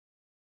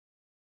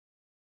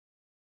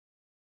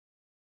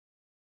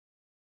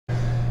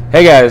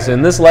Hey guys,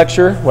 in this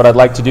lecture what I'd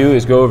like to do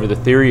is go over the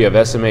theory of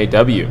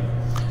SMAW.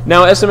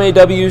 Now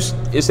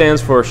SMAW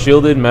stands for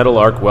Shielded Metal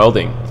Arc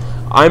Welding.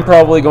 I'm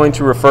probably going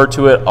to refer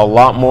to it a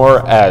lot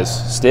more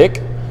as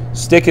stick.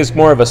 Stick is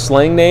more of a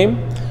slang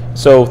name,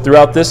 so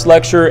throughout this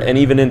lecture and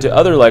even into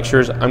other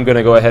lectures I'm going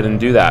to go ahead and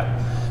do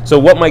that. So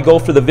what my goal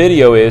for the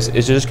video is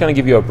to just kind of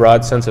give you a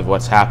broad sense of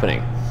what's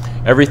happening.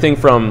 Everything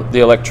from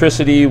the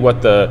electricity, how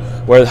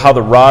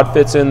the rod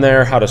fits in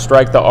there, how to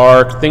strike the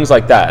arc, things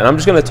like that. And I'm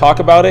just going to talk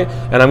about it,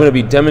 and I'm going to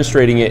be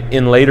demonstrating it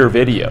in later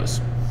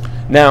videos.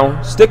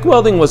 Now, stick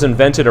welding was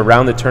invented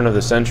around the turn of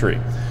the century.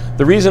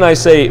 The reason I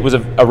say it was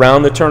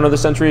around the turn of the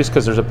century is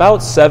because there's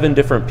about 7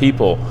 different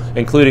people,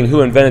 including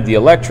who invented the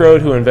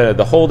electrode, who invented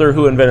the holder,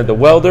 who invented the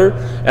welder,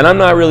 and I'm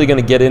not really going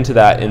to get into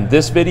that in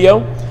this video.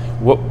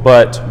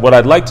 But what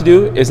I'd like to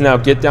do is now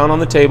get down on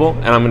the table,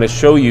 and I'm going to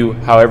show you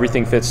how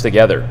everything fits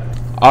together.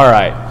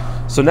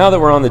 Alright, so now that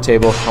we're on the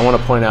table, I want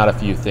to point out a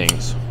few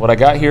things. What I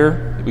got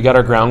here, we got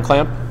our ground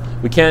clamp.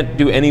 We can't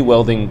do any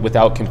welding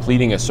without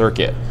completing a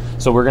circuit.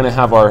 So we're going to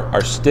have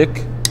our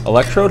stick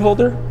electrode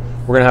holder,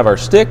 we're going to have our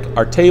stick,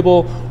 our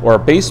table, or our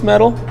base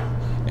metal,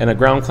 and a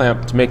ground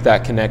clamp to make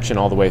that connection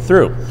all the way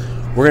through.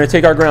 We're going to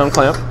take our ground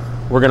clamp,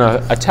 we're going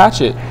to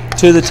attach it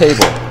to the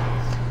table.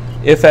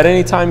 If at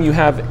any time you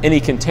have any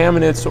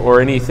contaminants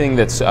or anything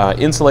that's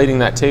insulating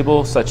that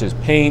table, such as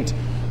paint,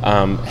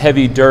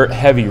 heavy dirt,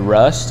 heavy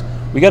rust,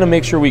 we got to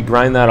make sure we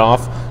grind that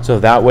off so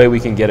that way we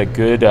can get a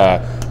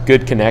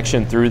good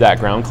connection through that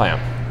ground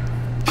clamp.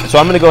 So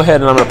I'm going to go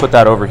ahead and I'm going to put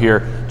that over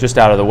here just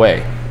out of the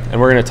way, and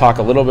we're going to talk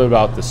a little bit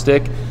about the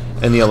stick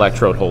and the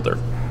electrode holder.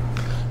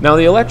 Now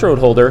the electrode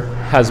holder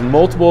has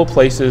multiple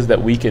places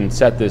that we can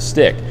set this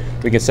stick.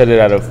 We can set it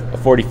at a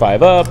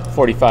 45 up,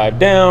 45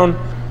 down,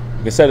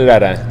 we can set it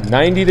at a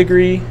 90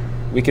 degree,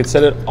 we can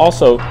set it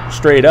also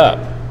straight up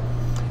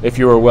if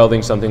you were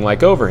welding something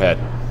like overhead.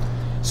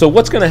 So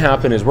what's going to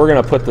happen is we're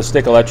going to put the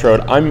stick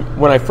electrode,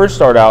 when I first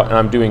start out and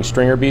I'm doing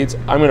stringer beads,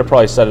 I'm going to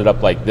probably set it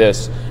up like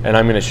this, and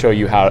I'm going to show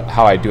you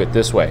how I do it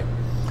this way.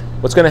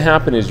 What's going to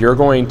happen is you're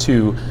going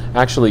to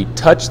actually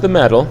touch the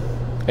metal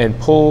and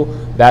pull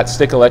that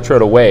stick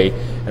electrode away,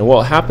 and what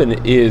will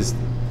happen is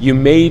you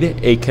made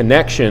a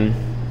connection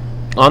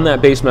on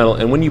that base metal,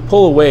 and when you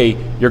pull away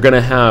you're going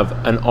to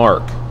have an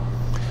arc.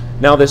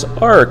 Now this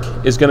arc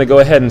is going to go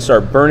ahead and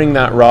start burning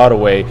that rod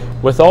away.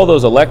 With all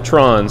those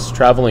electrons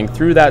traveling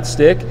through that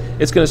stick,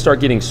 it's going to start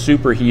getting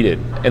superheated,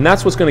 and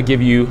that's what's going to give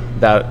you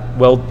that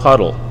weld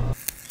puddle.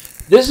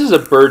 This is a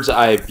bird's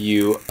eye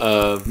view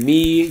of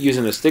me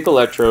using a stick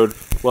electrode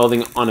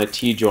welding on a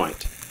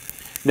T-joint.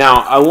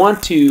 Now I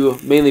want to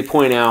mainly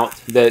point out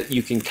that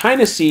you can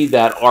kind of see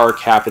that arc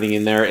happening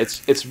in there.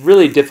 It's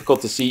really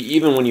difficult to see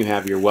even when you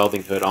have your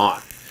welding hood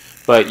on.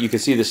 But you can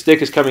see the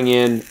stick is coming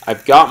in,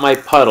 I've got my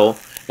puddle,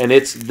 and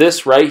it's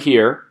this right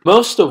here.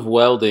 Most of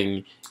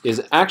welding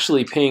is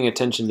actually paying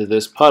attention to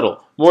this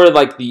puddle, more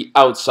like the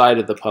outside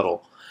of the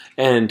puddle.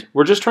 And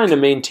we're just trying to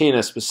maintain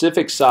a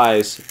specific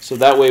size so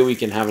that way we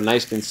can have a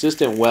nice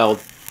consistent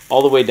weld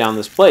all the way down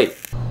this plate.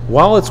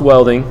 While it's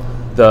welding,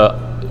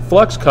 the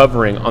flux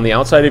covering on the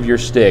outside of your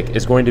stick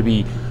is going to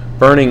be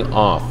burning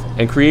off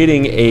and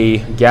creating a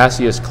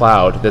gaseous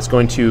cloud that's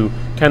going to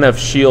kind of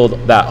shield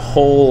that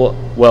whole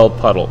weld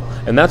puddle.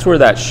 And that's where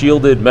that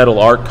shielded metal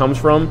arc comes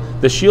from.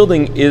 The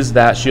shielding is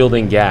that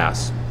shielding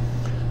gas.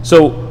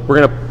 So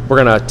we're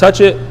gonna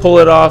touch it, pull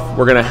it off,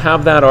 we're gonna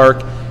have that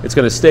arc, it's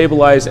gonna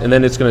stabilize, and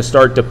then it's gonna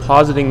start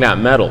depositing that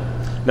metal.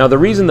 Now the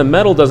reason the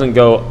metal doesn't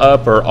go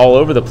up or all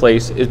over the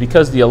place is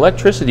because the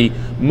electricity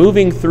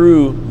moving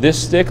through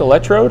this stick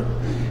electrode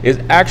is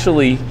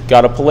actually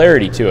got a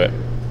polarity to it.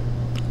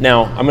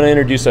 Now I'm going to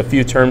introduce a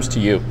few terms to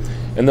you,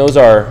 and those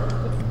are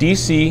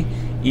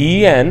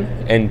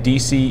DCEN and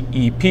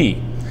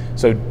DCEP.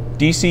 So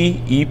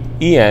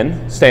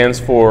DCEN stands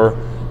for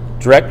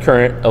direct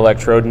current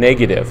electrode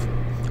negative.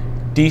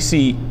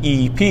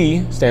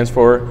 DCEP stands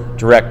for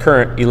direct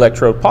current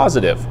electrode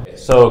positive.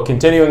 So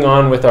continuing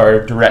on with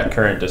our direct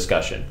current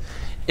discussion.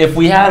 If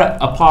we had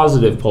a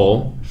positive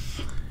pole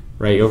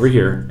right over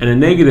here and a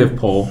negative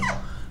pole,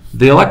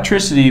 the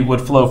electricity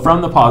would flow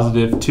from the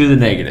positive to the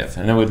negative,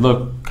 and it would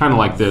look kind of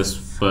like this,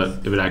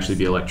 but it would actually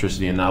be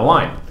electricity in that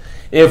line.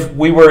 If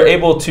we were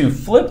able to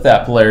flip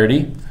that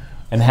polarity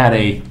and had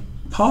a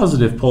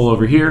positive pole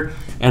over here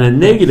and a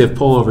negative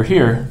pole over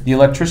here, the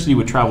electricity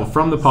would travel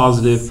from the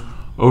positive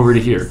over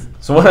to here.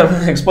 So what I'm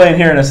going to explain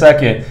here in a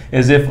second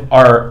is if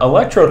our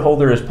electrode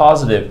holder is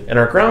positive and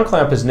our ground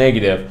clamp is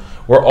negative,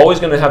 we're always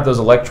going to have those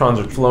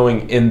electrons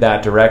flowing in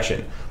that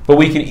direction. But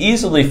we can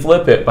easily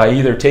flip it by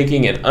either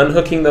taking and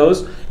unhooking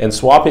those and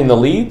swapping the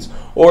leads,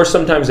 or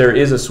sometimes there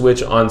is a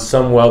switch on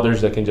some welders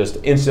that can just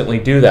instantly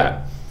do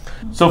that.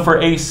 So for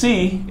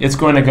AC, it's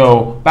going to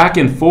go back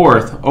and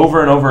forth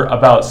over and over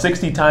about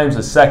 60 times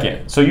a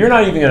second. So you're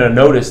not even going to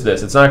notice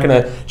this. It's not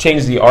going to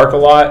change the arc a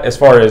lot as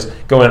far as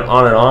going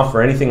on and off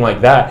or anything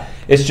like that.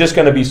 It's just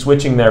going to be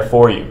switching there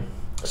for you.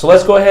 So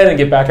let's go ahead and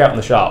get back out in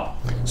the shop.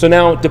 So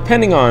now,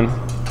 depending on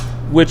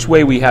which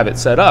way we have it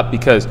set up,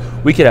 because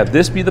we could have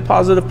this be the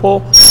positive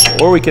pole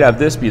or we could have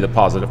this be the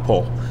positive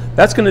pole.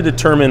 That's going to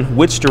determine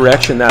which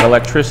direction that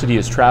electricity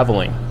is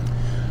traveling.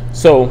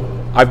 So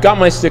I've got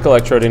my stick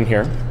electrode in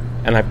here,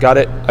 and I've got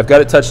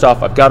it touched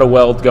off. I've got a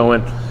weld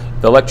going.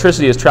 The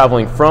electricity is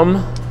traveling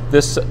from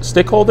this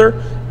stick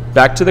holder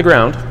back to the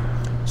ground.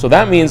 So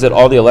that means that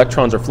all the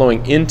electrons are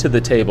flowing into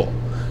the table.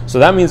 So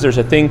that means there's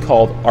a thing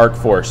called arc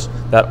force.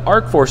 That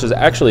arc force is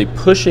actually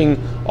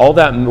pushing all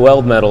that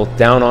weld metal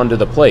down onto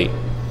the plate.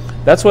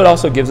 That's what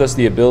also gives us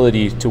the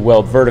ability to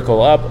weld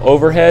vertical up,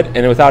 overhead,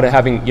 and without it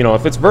having,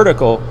 if it's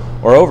vertical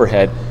or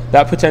overhead,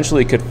 that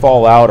potentially could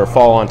fall out or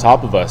fall on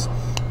top of us.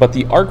 But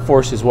the arc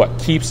force is what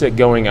keeps it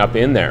going up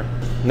in there.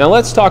 Now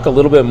let's talk a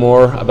little bit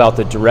more about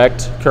the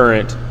direct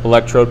current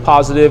electrode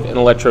positive and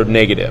electrode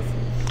negative.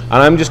 And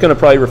I'm just going to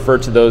probably refer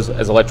to those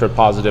as electrode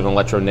positive and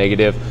electrode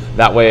negative.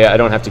 That way I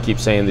don't have to keep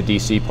saying the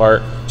DC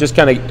part. Just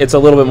kind of, it's a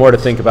little bit more to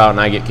think about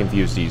and I get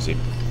confused easy.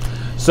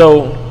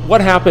 So what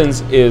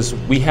happens is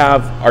we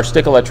have our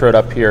stick electrode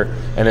up here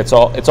and it's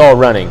all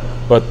running.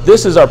 But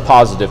this is our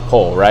positive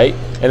pole, right?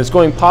 And it's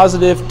going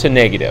positive to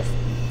negative.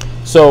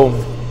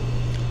 So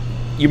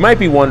you might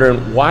be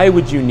wondering, why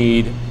would you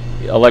need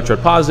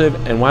electrode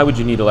positive and why would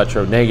you need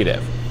electrode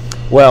negative?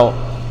 Well,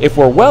 if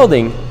we're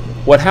welding,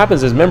 what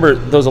happens is, remember,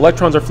 those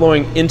electrons are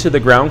flowing into the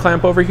ground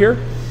clamp over here.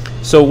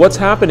 So what's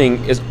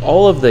happening is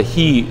all of the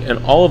heat and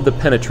all of the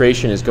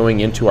penetration is going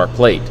into our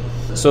plate.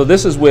 So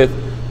this is with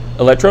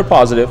electrode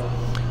positive,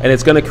 and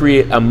it's going to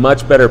create a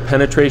much better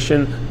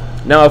penetration.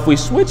 Now if we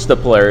switch the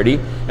polarity,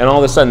 and all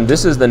of a sudden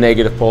this is the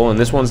negative pole and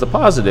this one's the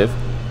positive,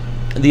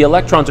 the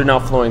electrons are now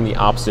flowing the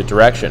opposite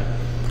direction.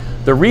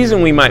 The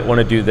reason we might want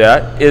to do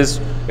that is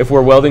if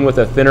we're welding with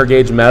a thinner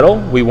gauge metal,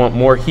 we want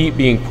more heat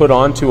being put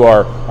onto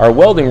our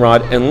welding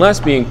rod and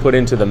less being put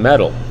into the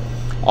metal.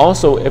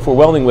 Also, if we're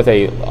welding with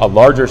a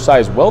larger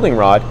size welding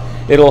rod,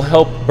 it'll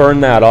help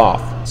burn that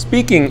off.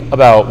 Speaking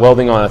about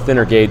welding on a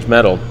thinner gauge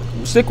metal,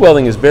 stick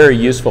welding is very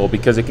useful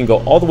because it can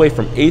go all the way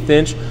from 1/8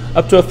 inch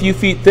up to a few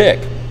feet thick.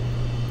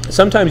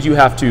 Sometimes you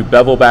have to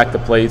bevel back the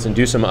plates and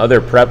do some other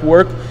prep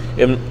work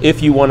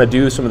if you want to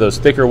do some of those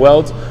thicker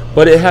welds,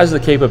 but it has the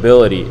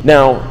capability.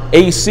 Now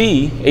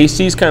AC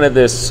is kind of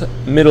this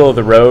middle of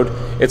the road.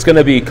 It's going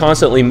to be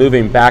constantly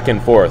moving back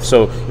and forth.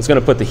 So it's going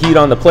to put the heat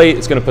on the plate,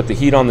 it's going to put the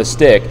heat on the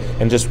stick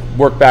and just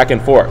work back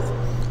and forth.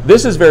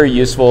 This is very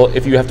useful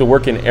if you have to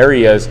work in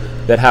areas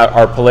that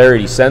are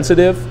polarity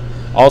sensitive.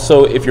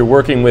 Also, if you're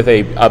working with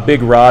a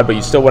big rod but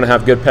you still want to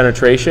have good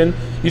penetration,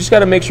 you just got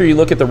to make sure you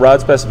look at the rod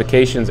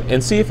specifications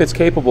and see if it's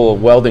capable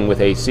of welding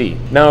with AC.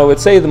 Now I would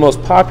say the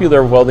most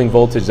popular welding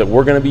voltage that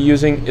we're going to be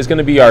using is going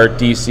to be our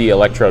DC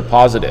electrode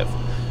positive.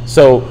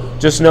 So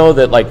just know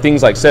that like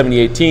things like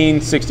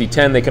 7018,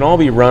 6010, they can all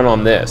be run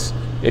on this.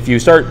 If you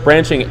start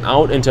branching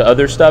out into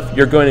other stuff,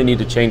 you're going to need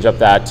to change up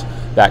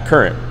that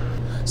current.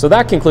 So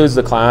that concludes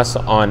the class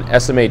on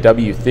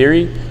SMAW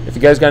theory. If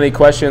you guys got any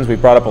questions, we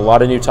brought up a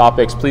lot of new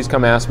topics, please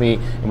come ask me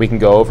and we can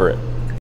go over it.